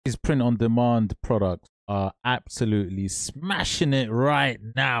these print on demand products are absolutely smashing it right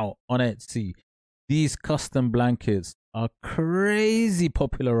now on Etsy. These custom blankets are crazy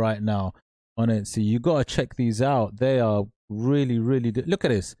popular right now on Etsy. You got to check these out. They are really, really look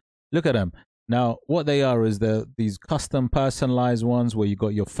at this. Look at them. Now, what they are is these custom personalized ones where you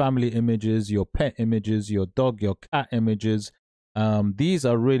got your family images, your pet images, your dog, your cat images. These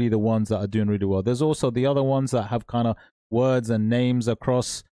are really the ones that are doing really well. There's also the other ones that have kind of words and names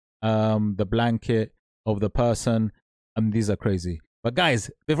across the blanket of the person. These are crazy. But guys,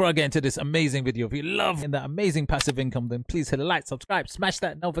 before I get into this amazing video, if you love that amazing passive income, then please hit a like, subscribe, smash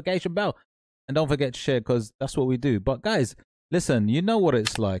that notification bell, and don't forget to share, because that's what we do. But guys, listen, you know what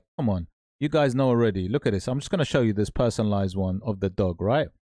it's like. Come on. You guys know already. Look at this. I'm just going to show you this personalized one of the dog, right?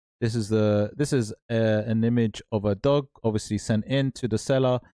 This is an image of a dog, obviously sent in to the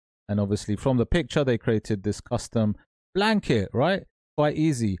seller. And obviously from the picture, they created this custom blanket, right? Quite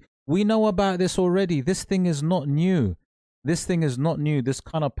easy. We know about this already. This thing is not new. This thing is not new. This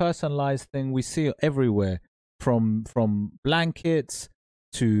kind of personalized thing, we see it everywhere, from blankets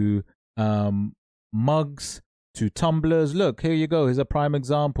to mugs to tumblers. Look, here you go. Here's a prime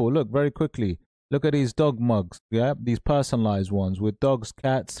example. Look, very quickly. Look at these dog mugs. Yeah, these personalized ones with dogs,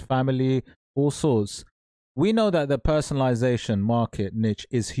 cats, family, all sorts. We know that the personalization market niche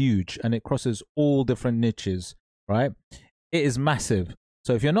is huge and it crosses all different niches, right? It is massive.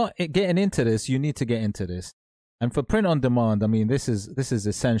 So if you're not getting into this, you need to get into this. And for print on demand, I mean, this is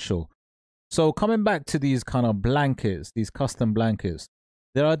essential. So coming back to these kind of blankets, these custom blankets,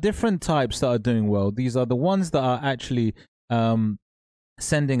 there are different types that are doing well. These are the ones that are actually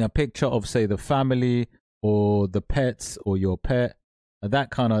sending a picture of, say, the family or the pets or your pet.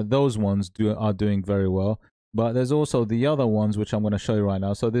 That kind of, those ones are doing very well. But there's also the other ones, which I'm going to show you right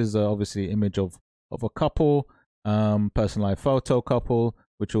now. So this is obviously an image of a couple, personalized photo couple,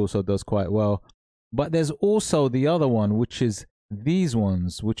 which also does quite well. But there's also the other one, which is these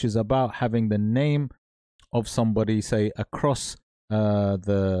ones, which is about having the name of somebody, say, across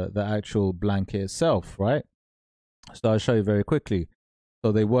the actual blanket itself, right? So I'll show you very quickly.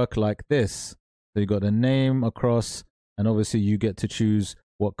 So they work like this. So you got the name across, and obviously you get to choose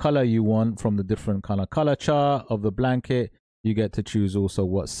what color you want from the different kind of color chart of the blanket. You get to choose also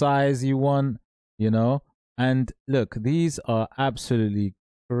what size you want, you know. And look, these are absolutely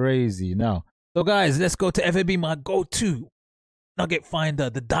crazy. Now, so guys, let's go to EVERBEE, my go-to nugget finder,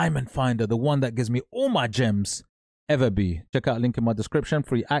 the diamond finder, the one that gives me all my gems. EVERBEE. Check out link in my description,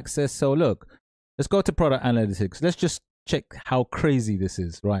 free access. So look, let's go to product analytics. Let's just check how crazy this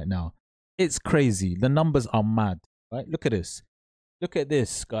is right now. It's crazy. The numbers are mad, right? Look at this. Look at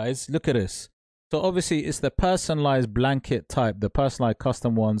this, guys. Look at this. So obviously it's the personalized blanket type, the personalized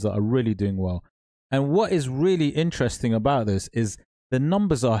custom ones that are really doing well. And what is really interesting about this is the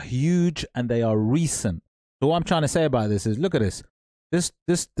numbers are huge and they are recent. So what I'm trying to say about this is, look at this. This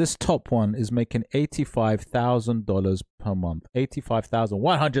top one is making $85,000 per month.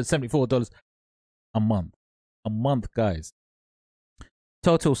 $85,174 a month. A month, guys.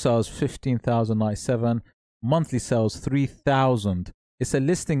 Total sales 15,097. Monthly sales 3,000. It's a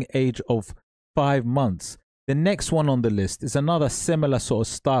listing age of 5 months. The next one on the list is another similar sort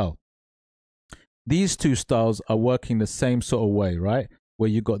of style. These two styles are working the same sort of way, right? Where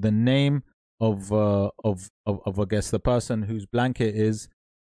you got the name of I guess the person whose blanket is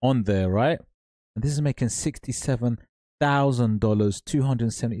on there, right? And this is making $67,000,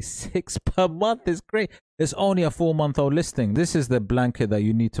 $276 per month. Is great. It's only a 4-month-old listing. This is the blanket that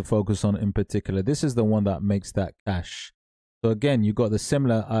you need to focus on in particular. This is the one that makes that cash. So again, you got the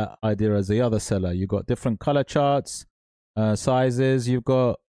similar idea as the other seller. You got different color charts, sizes. You've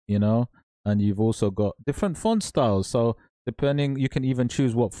got, you know, and you've also got different font styles. So depending, you can even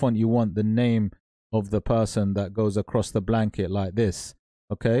choose what font you want the name of the person that goes across the blanket like this.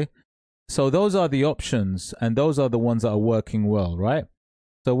 Okay. So those are the options, and those are the ones that are working well, right?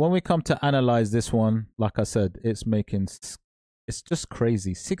 So when we come to analyze this one, like I said, it's just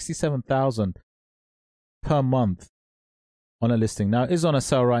crazy. 67,000 per month on a listing. Now it is on a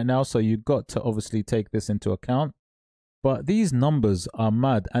sale right now, so you got to obviously take this into account. But these numbers are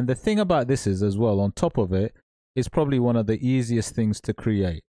mad. And the thing about this is as well, on top of it, it's probably one of the easiest things to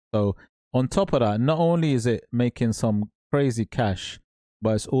create. So on top of that, not only is it making some crazy cash,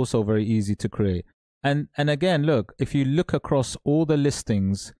 but it's also very easy to create. And again, look, if you look across all the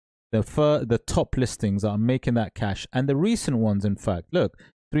listings, the top listings are making that cash. And the recent ones, in fact, look,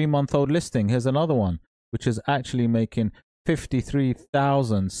 3-month-old listing. Here's another one, which is actually making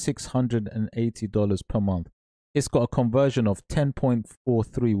 $53,680 per month. It's got a conversion of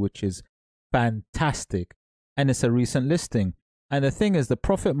 10.43, which is fantastic. And it's a recent listing. And the thing is, the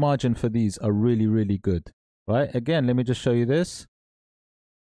profit margin for these are really, really good, right? Again, let me just show you this.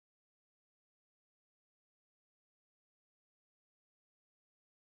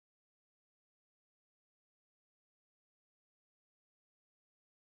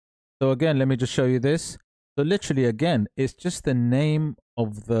 So again, let me just show you this. So literally, again, it's just the name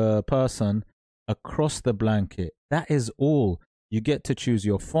of the person across the blanket. That is all. You get to choose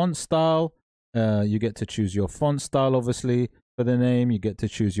your font style. You get to choose your font style, obviously, for the name. You get to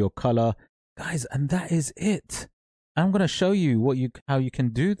choose your color, guys, and that is it. I'm gonna show you how you can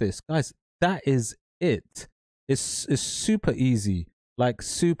do this, guys. That is it. It's super easy, like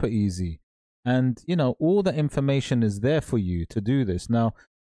super easy, and you know all the information is there for you to do this now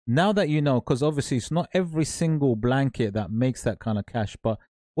that you know, because obviously it's not every single blanket that makes that kind of cash, but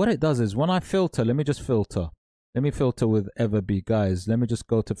what it does is when I filter, let me just filter. Let me filter with EVERBEE, guys. Let me just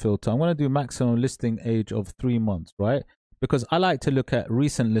go to filter. I'm going to do maximum listing age of 3 months, right? Because I like to look at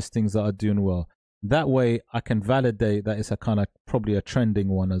recent listings that are doing well. That way I can validate that it's a kind of probably a trending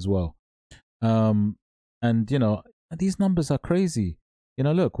one as well. And you know, these numbers are crazy. You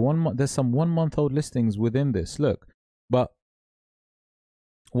know, look, there's some 1 month old listings within this. Look, but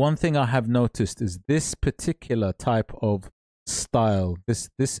one thing I have noticed is this particular type of style, this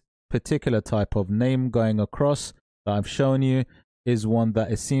particular type of name going across that I've shown you is one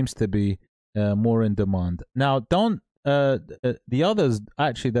that it seems to be more in demand. Now, don't the others,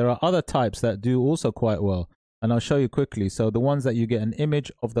 actually, there are other types that do also quite well, and I'll show you quickly. So the ones that you get an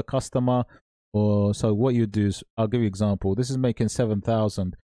image of the customer, or so what you do is, I'll give you an example. This is making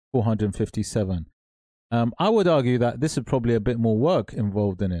 7,457. I would argue that this is probably a bit more work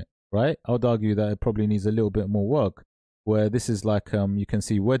involved in it, right? I would argue that it probably needs a little bit more work, where this is like you can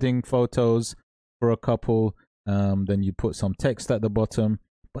see wedding photos for a couple, then you put some text at the bottom.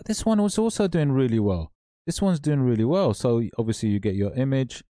 But this one was also doing really well. This one's doing really well. So obviously you get your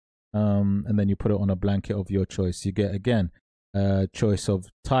image, and then you put it on a blanket of your choice. You get, again, choice of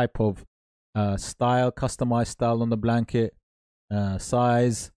type of style, customized style on the blanket,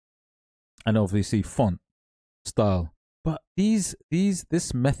 size, and obviously font style. But this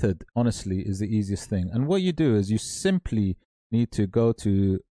method honestly is the easiest thing. And what you do is you simply need to go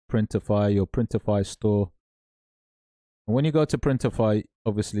to Printify, your Printify store. And when you go to Printify,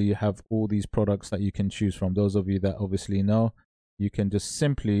 obviously you have all these products that you can choose from. Those of you that obviously know, you can just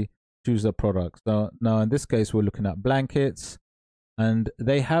simply choose a product. So now in this case, we're looking at blankets, and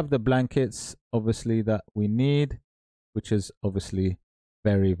they have the blankets obviously that we need, which is obviously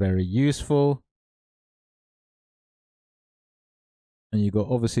very, very useful. And you got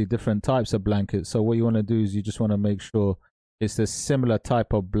obviously different types of blankets. So what you want to do is you just want to make sure it's a similar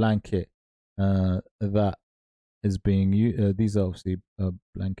type of blanket that is being used. These are obviously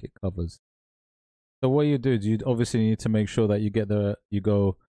blanket covers. So what you do is you obviously need to make sure that you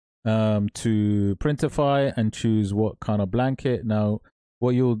go to Printify and choose what kind of blanket. Now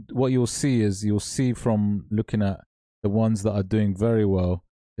what you'll see is, you'll see from looking at the ones that are doing very well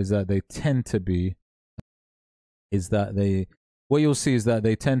is that they tend to be what you'll see is that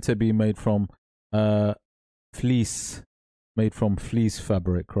they tend to be made from fleece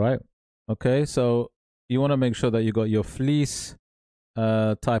fabric, right? Okay, so you want to make sure that you got your fleece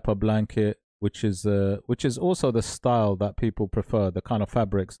type of blanket, which is also the style that people prefer, the kind of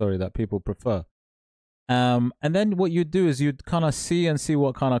fabric, sorry, that people prefer. And then what you do is you'd kind of see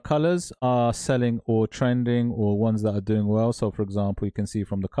what kind of colors are selling or trending, or ones that are doing well. So for example, you can see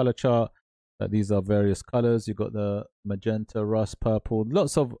from the color chart that these are various colors. You've got the magenta, rust, purple,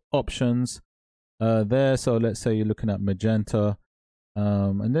 lots of options there. So let's say you're looking at magenta,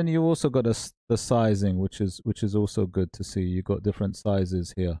 and then you also got the sizing, which is also good to see. You got different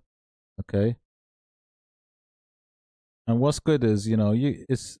sizes here. Okay, and what's good is, you know,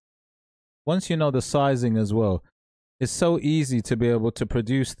 it's once you know the sizing as well, it's so easy to be able to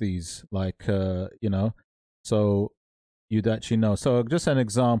produce these, like you know, so you'd actually know. So just an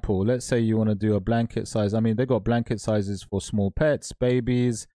example, let's say you want to do a blanket size. I mean, they got blanket sizes for small pets,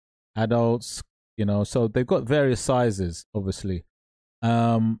 babies, adults, you know, so they've got various sizes, obviously.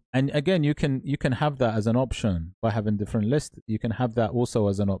 And again, you can have that as an option by having different lists. You can have that also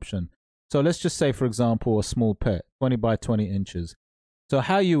as an option. So let's just say, for example, a small pet, 20 by 20 inches. So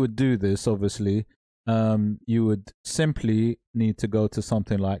how you would do this, obviously, you would simply need to go to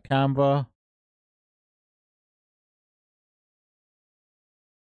something like Canva.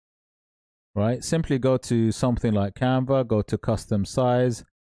 Right, simply go to something like Canva, go to custom size,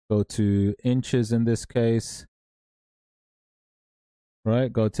 go to inches in this case.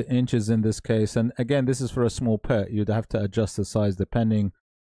 Right, go to inches in this case. And again, this is for a small pet. You'd have to adjust the size depending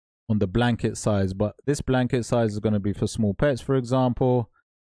on the blanket size, but this blanket size is going to be for small pets, for example,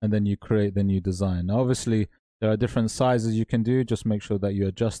 and then you create the new design. Now, obviously, there are different sizes you can do. Just make sure that you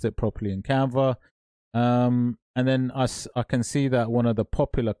adjust it properly in Canva. And then I can see that one of the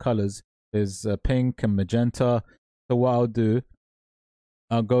popular colors is pink and magenta. So what I'll do,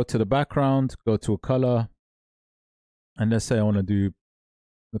 I'll go to the background, go to a color, and let's say I want to do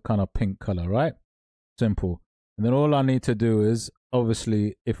the kind of pink color, right? Simple. And then all I need to do is,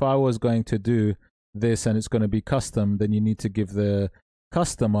 obviously, if I was going to do this and it's going to be custom, then you need to give the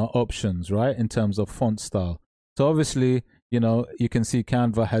customer options, right, in terms of font style. So obviously, you know, you can see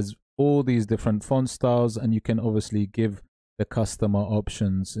Canva has all these different font styles, and you can obviously give the customer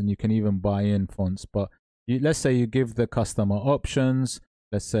options, and you can even buy in fonts. But let's say you give the customer options.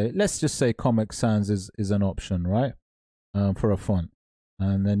 Let's just say Comic Sans is an option, right, for a font.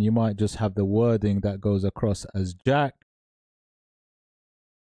 And then you might just have the wording that goes across as Jack.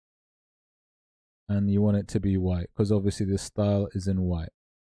 And you want it to be white, because obviously this style is in white.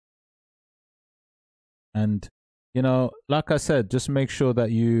 And, you know, like I said, just make sure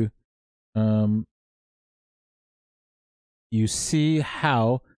that you see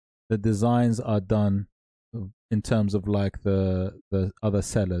how the designs are done in terms of like the other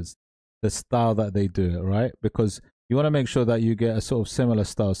sellers, the style that they do it, right? Because you want to make sure that you get a sort of similar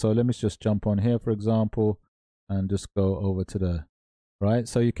style. So let me just jump on here, for example, and just go over to the right.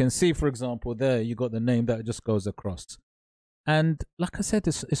 So you can see, for example, there you got the name that just goes across. And like I said,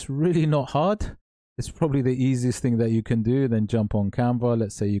 it's really not hard. It's probably the easiest thing that you can do. Then jump on Canva.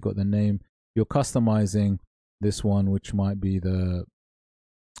 Let's say you got the name. You're customizing this one, which might be the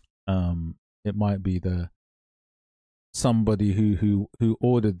it might be the somebody who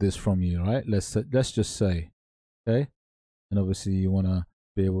ordered this from you, right? Let's just say, okay. And obviously you want to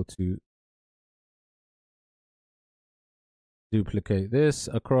be able to duplicate this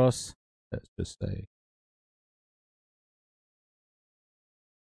across. Let's just say,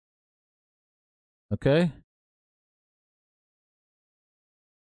 okay.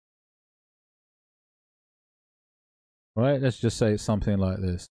 Right, let's just say something like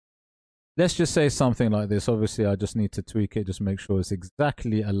this. Let's just say something like this. Obviously, I just need to tweak it, just make sure it's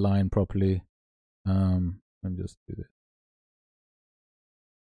exactly aligned properly. Let me just do this.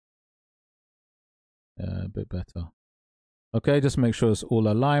 Yeah, a bit better. Okay, just make sure it's all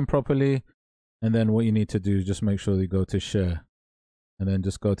aligned properly. And then what you need to do is just make sure you go to share. And then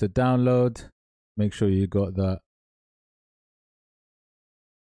just go to download. Make sure you got that.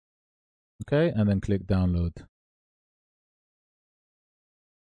 Okay, and then click download.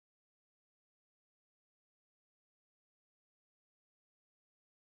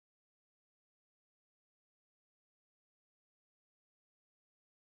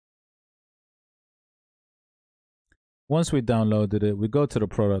 Once we downloaded it, we go to the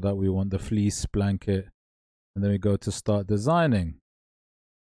product that we want, the fleece blanket, and then we go to start designing.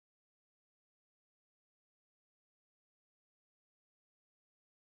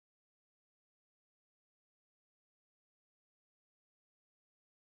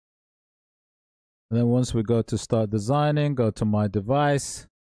 And then once we go to start designing, go to my device,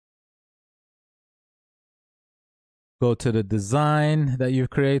 go to the design that you've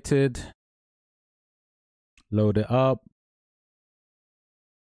created, load it up.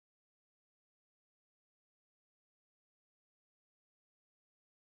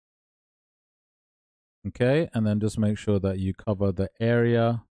 Okay, and then just make sure that you cover the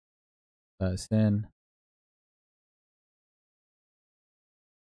area that's in.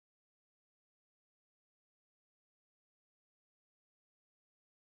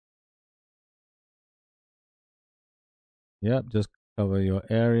 Yep, just cover your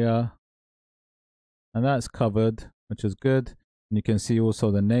area. And that's covered, which is good. And you can see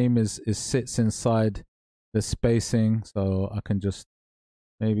also the name is sits inside the spacing. So I can just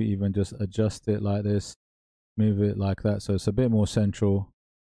maybe even just adjust it like this, move it like that. So it's a bit more central.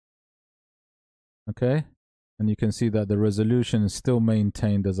 Okay. And you can see that the resolution is still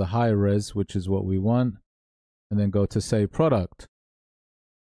maintained as a high res, which is what we want. And then go to save product.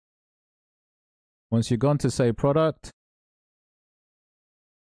 Once you've gone to save product,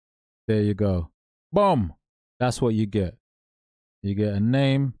 there you go. Boom. That's what you get. You get a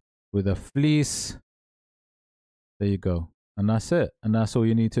name with a fleece. There you go. And that's it. And that's all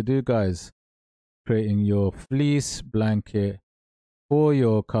you need to do, guys. Creating your fleece blanket for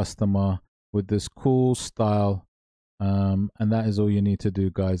your customer with this cool style. And that is all you need to do,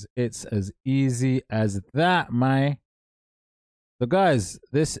 guys. It's as easy as that, man. So, guys,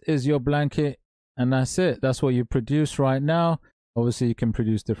 this is your blanket. And that's it. That's what you produce right now. Obviously, you can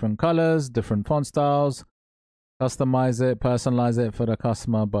produce different colors, different font styles. Customize it, personalize it for the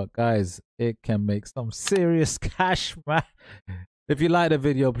customer. But guys, it can make some serious cash, man. If you like the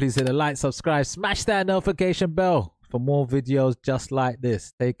video, please hit the like, subscribe, smash that notification bell for more videos just like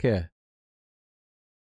this. Take care.